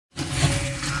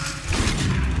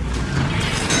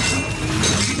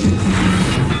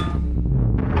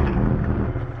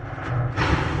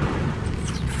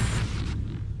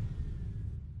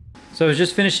So I was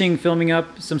just finishing filming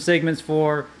up some segments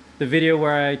for the video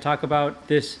where I talk about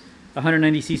this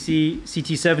 190cc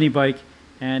CT70 bike,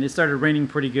 and it started raining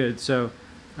pretty good. So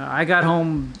I got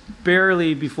home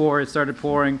barely before it started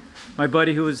pouring. My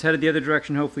buddy, who was headed the other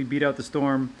direction, hopefully beat out the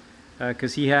storm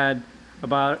because he had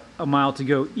about a mile to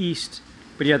go east.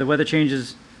 But yeah, the weather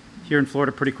changes here in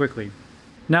Florida pretty quickly.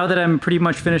 Now that I'm pretty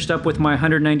much finished up with my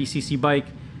 190cc bike,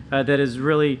 that is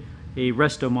really a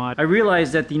Restomod, I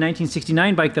realized that the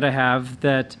 1969 bike that I have,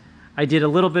 that I did a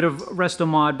little bit of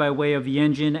Restomod by way of the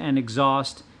engine and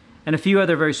exhaust and a few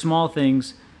other very small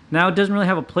things. Now it doesn't really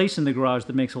have a place in the garage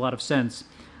that makes a lot of sense.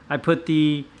 I put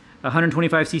the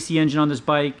 125cc engine on this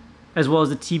bike, as well as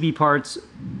the TB parts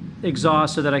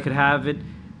exhaust, so that I could have it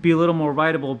be a little more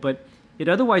rideable, but it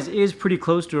otherwise is pretty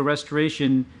close to a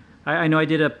restoration. I know I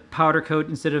did a powder coat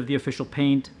instead of the official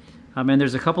paint, and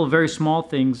there's a couple of very small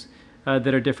things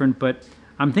that are different, but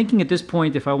I'm thinking at this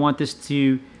point, if I want this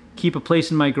to keep a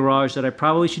place in my garage, that I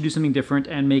probably should do something different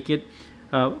and make it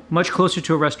much closer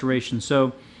to a restoration.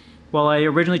 So while I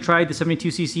originally tried the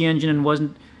 72cc engine and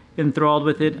wasn't enthralled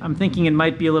with it, I'm thinking it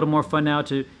might be a little more fun now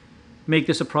to make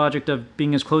this a project of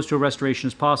being as close to a restoration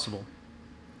as possible.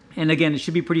 And again, it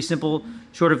should be pretty simple,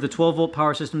 short of the 12-volt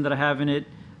power system that I have in it,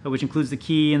 which includes the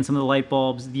key and some of the light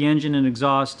bulbs, the engine and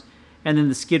exhaust, and then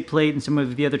the skid plate and some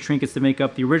of the other trinkets that make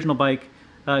up the original bike.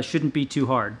 Shouldn't be too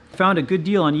hard. I found a good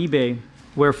deal on eBay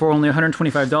where for only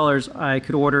 $125 I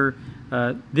could order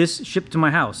this shipped to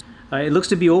my house. It looks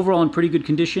to be overall in pretty good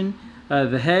condition.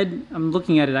 The head, I'm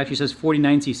looking at it, actually says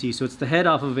 49cc, so it's the head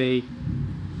off of a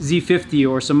Z50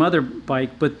 or some other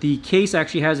bike, but the case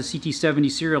actually has a CT70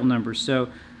 serial number, so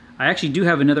I actually do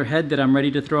have another head that I'm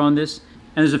ready to throw on this,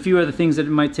 and there's a few other things that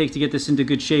it might take to get this into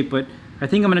good shape, but I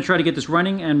think I'm going to try to get this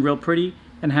running and real pretty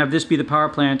and have this be the power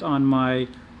plant on my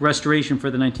restoration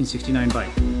for the 1969 bike.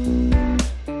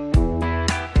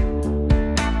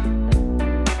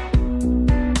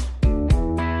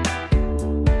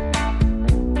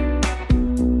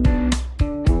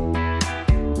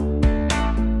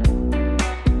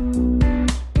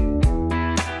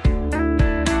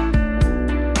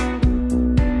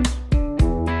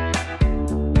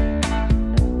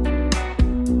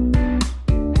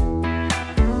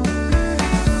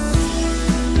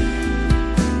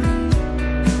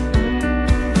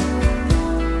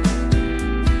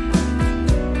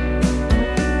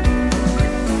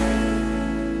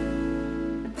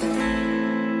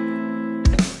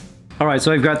 All right,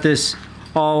 so I've got this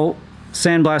all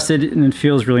sandblasted and it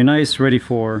feels really nice, ready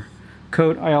for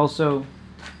coat. I also,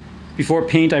 before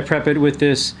paint, I prep it with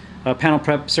this panel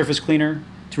prep surface cleaner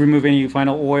to remove any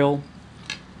final oil.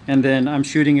 And then I'm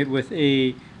shooting it with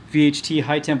a VHT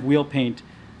high temp wheel paint.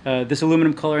 This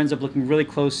aluminum color ends up looking really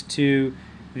close to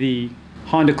the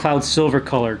Honda Cloud Silver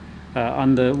color.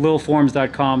 On the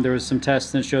lilforms.com there was some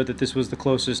tests that showed that this was the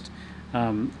closest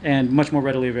and much more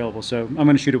readily available. So I'm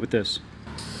going to shoot it with this.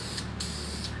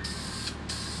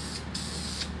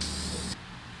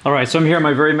 Alright, so I'm here on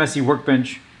my very messy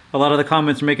workbench. A lot of the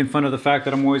comments are making fun of the fact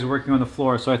that I'm always working on the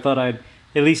floor, so I thought I'd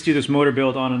at least do this motor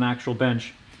build on an actual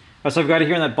bench. So I've got it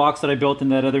here in that box that I built in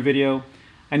that other video.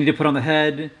 I need to put on the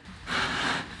head.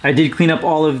 I did clean up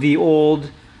all of the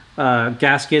old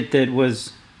gasket that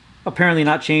was apparently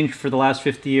not changed for the last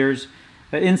 50 years.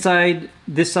 Inside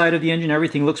this side of the engine,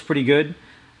 everything looks pretty good.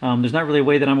 There's not really a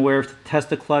way that I'm aware of to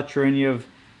test the clutch or any of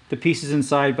the pieces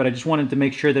inside, but I just wanted to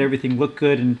make sure that everything looked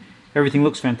good and everything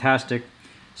looks fantastic.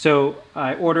 So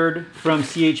I ordered from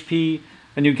CHP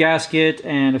a new gasket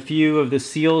and a few of the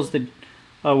seals that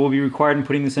will be required in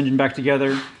putting this engine back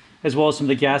together, as well as some of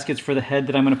the gaskets for the head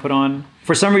that I'm going to put on.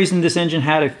 For some reason this engine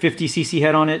had a 50cc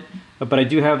head on it, but I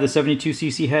do have the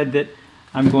 72cc head that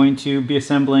I'm going to be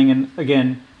assembling, and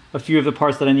again, a few of the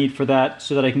parts that I need for that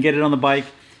so that I can get it on the bike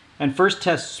and first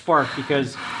test spark,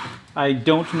 because I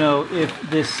don't know if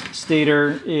this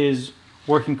stator is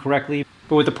working correctly.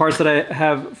 But with the parts that I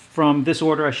have from this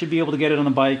order, I should be able to get it on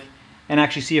the bike and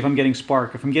actually see if I'm getting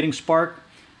spark. If I'm getting spark,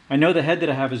 I know the head that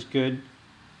I have is good.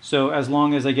 So as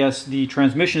long as I guess the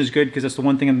transmission is good, because that's the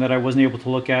one thing that I wasn't able to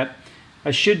look at,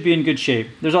 I should be in good shape.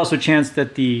 There's also a chance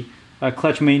that the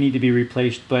clutch may need to be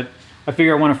replaced, but I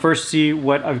figure I want to first see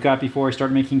what I've got before I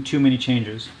start making too many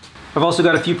changes. I've also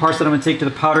got a few parts that I'm going to take to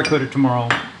the powder coater tomorrow.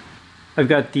 I've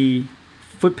got the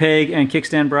foot peg and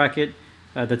kickstand bracket.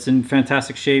 That's in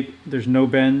fantastic shape. There's no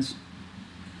bends.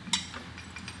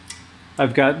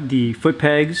 I've got the foot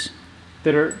pegs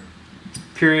that are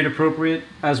period appropriate,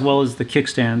 as well as the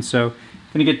kickstand. So I'm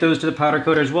going to get those to the powder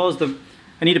coater, as well as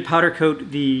I need to powder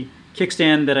coat the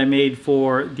kickstand that I made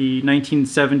for the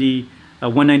 1970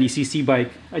 190cc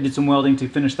bike. I did some welding to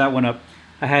finish that one up.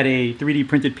 I had a 3D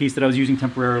printed piece that I was using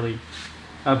temporarily.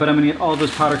 But I'm going to get all of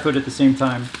those powder coated at the same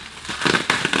time.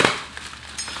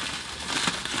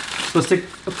 So let's take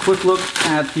a quick look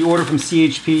at the order from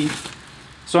CHP.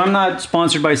 So I'm not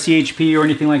sponsored by CHP or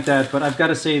anything like that, but I've got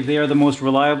to say they are the most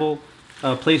reliable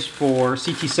place for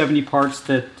CT70 parts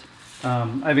that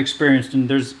I've experienced. And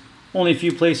there's only a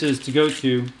few places to go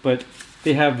to, but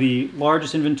they have the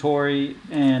largest inventory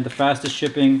and the fastest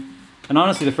shipping, and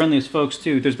honestly the friendliest folks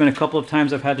too. There's been a couple of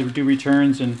times I've had to do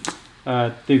returns, and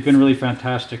they've been really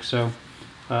fantastic, so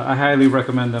I highly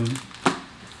recommend them.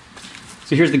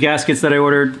 So here's the gaskets that I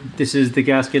ordered. This is the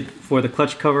gasket for the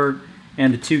clutch cover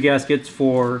and the 2 gaskets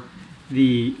for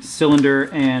the cylinder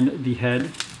and the head.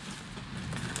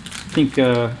 I think,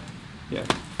 yeah.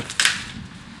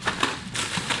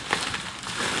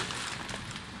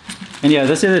 And yeah,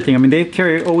 that's the other thing. I mean, they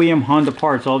carry OEM Honda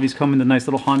parts. All of these come in the nice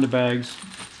little Honda bags.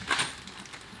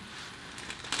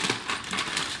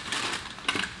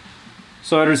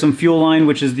 So I ordered some fuel line,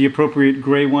 which is the appropriate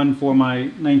gray one for my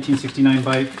 1969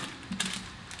 bike.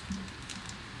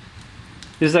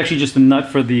 This is actually just a nut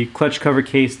for the clutch cover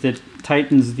case that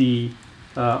tightens the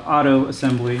auto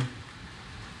assembly.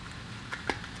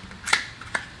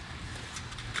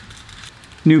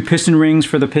 New piston rings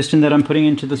for the piston that I'm putting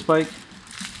into this bike.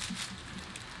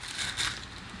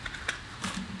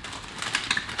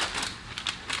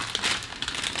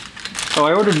 Oh,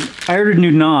 I ordered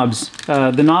new knobs.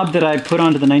 The knob that I put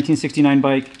onto the 1969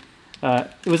 bike,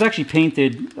 it was actually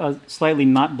painted a slightly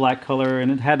not black color,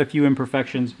 and it had a few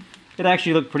imperfections. It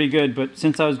actually looked pretty good, but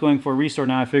since I was going for a restore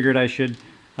now, I figured I should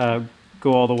go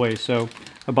all the way. So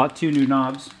I bought 2 new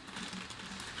knobs.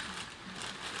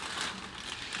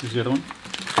 Here's the other one.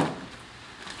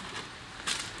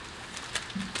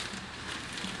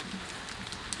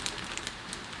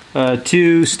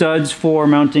 Two studs for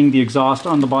mounting the exhaust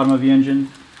on the bottom of the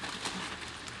engine.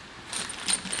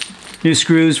 New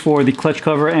screws for the clutch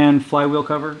cover and flywheel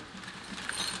cover.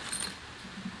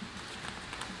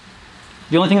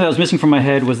 The only thing that was missing from my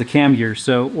head was the cam gear,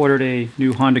 so ordered a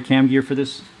new Honda cam gear for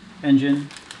this engine.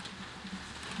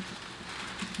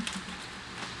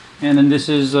 And then this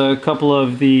is a couple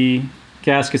of the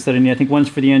gaskets that I need. I think one's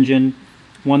for the engine,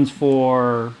 one's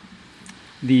for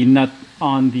the nut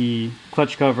on the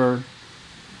clutch cover, and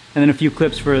then a few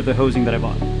clips for the hosing that I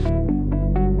bought.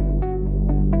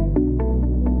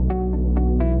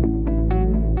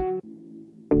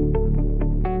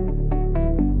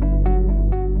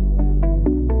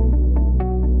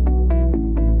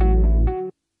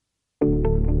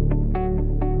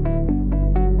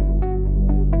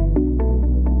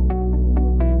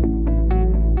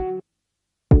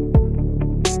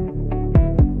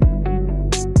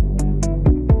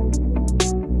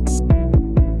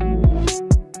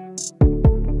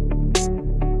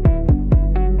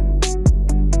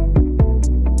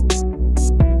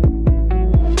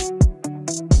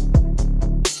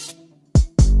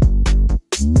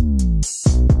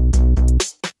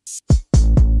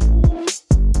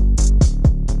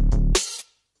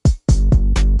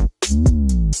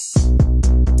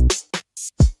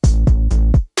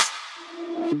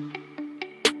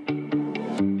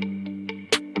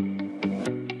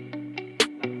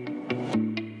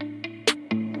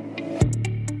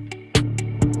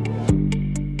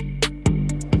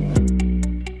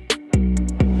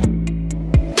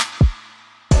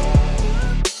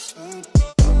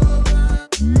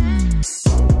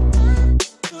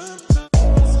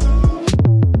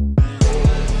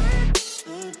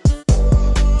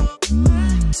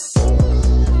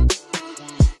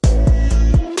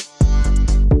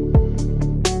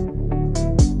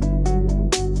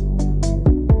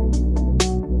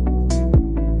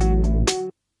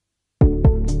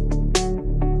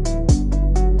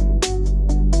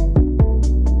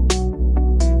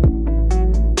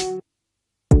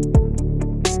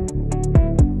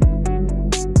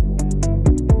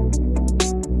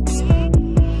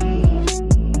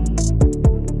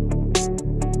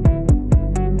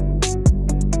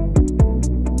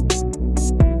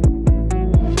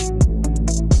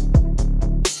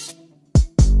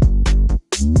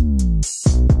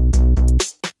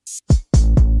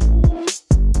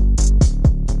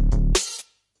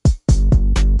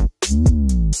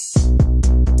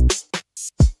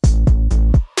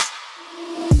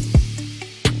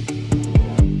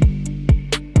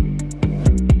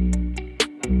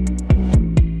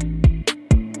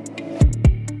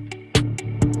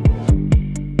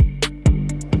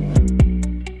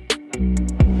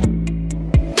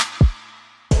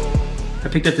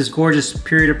 picked up this gorgeous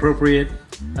period appropriate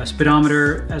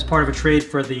speedometer as part of a trade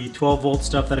for the 12 volt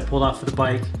stuff that I pulled off of the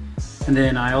bike. And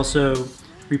then I also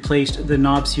replaced the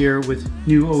knobs here with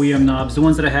new OEM knobs. The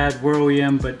ones that I had were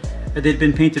OEM, but they'd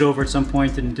been painted over at some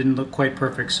point and didn't look quite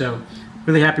perfect. So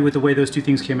really happy with the way those two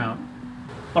things came out.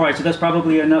 All right, so that's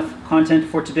probably enough content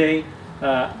for today.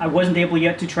 I wasn't able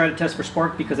yet to try to test for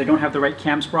spark because I don't have the right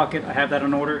cam sprocket. I have that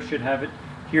on order, should have it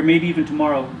here maybe even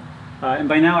tomorrow. And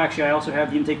by now actually I also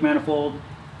have the intake manifold,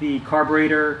 the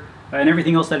carburetor, and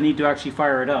everything else that I need to actually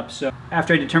fire it up. So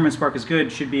after I determine spark is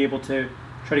good, should be able to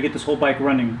try to get this whole bike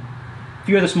running. A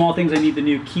few other small things, I need the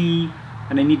new key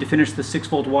and I need to finish the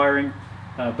 6-volt wiring.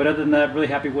 But other than that, really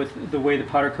happy with the way the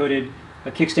powder coated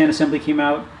kickstand assembly came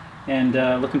out, and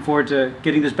looking forward to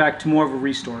getting this back to more of a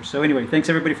restore. So anyway, thanks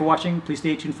everybody for watching. Please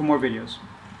stay tuned for more videos.